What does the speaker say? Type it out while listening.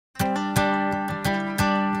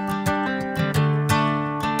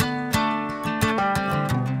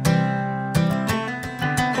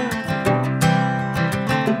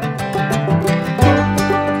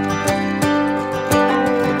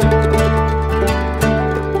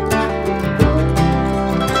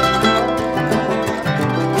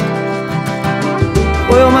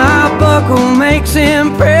makes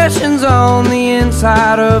impressions on the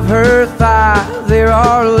inside of her thigh. There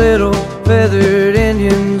are little feathered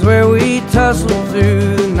Indians where we tussled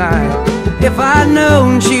through the night. If I'd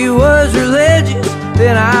known she was religious,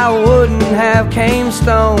 then I wouldn't have came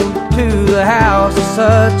stoned to the house of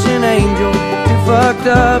such an angel, too fucked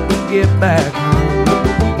up to get back home.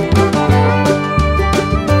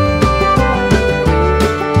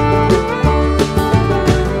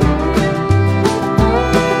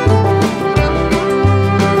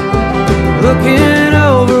 Looking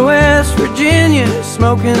over West Virginia,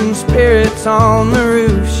 smoking spirits on the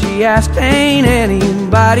roof, she asked, ain't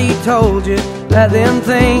anybody told you that them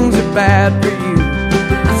things are bad for you?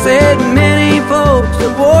 I said, many folks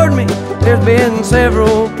have warned me, there's been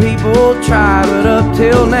several people try, but up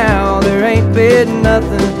till now there ain't been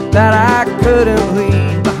nothing that I couldn't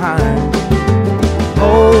leave behind.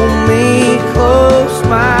 Hold me close,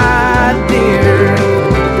 my dear,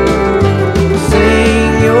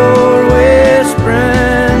 sing your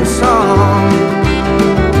whispering song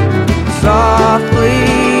softly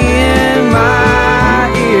in my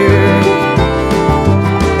ear,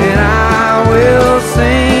 and I will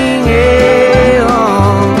sing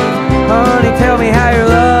along. Honey, tell me how your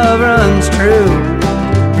love runs true,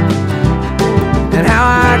 and how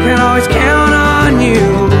I can always count on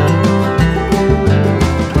you.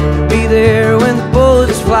 Be there when the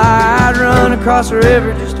bullets fly. I'd run across the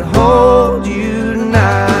river just to hold you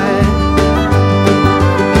tonight.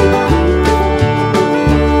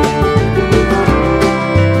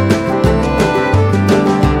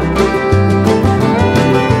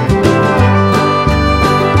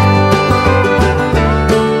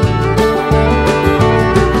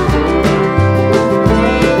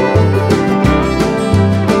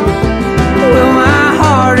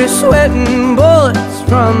 Sweating bullets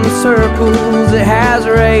from the circles it has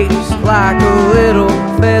raced, like a little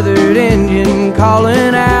feathered Indian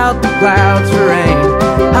calling out the clouds for rain.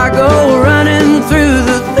 I go running through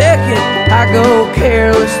the thicket, I go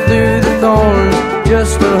careless through the thorns,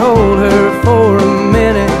 just to hold her for a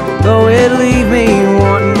minute, though it'd leave me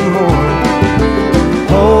wanting more.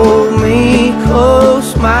 Hold me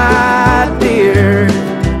close, my dear,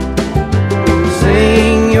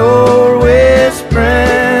 sing your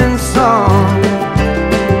whispering song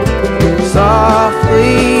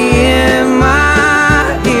softly in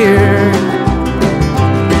my ear,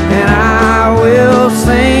 and I will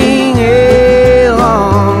sing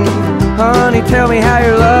along. Honey, tell me how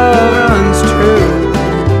your love runs true,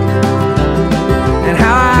 and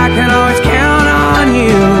how I can always count on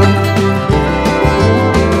you.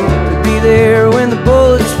 To be there when the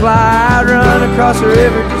bullets fly. I'd run across the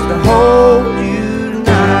river just to hold you.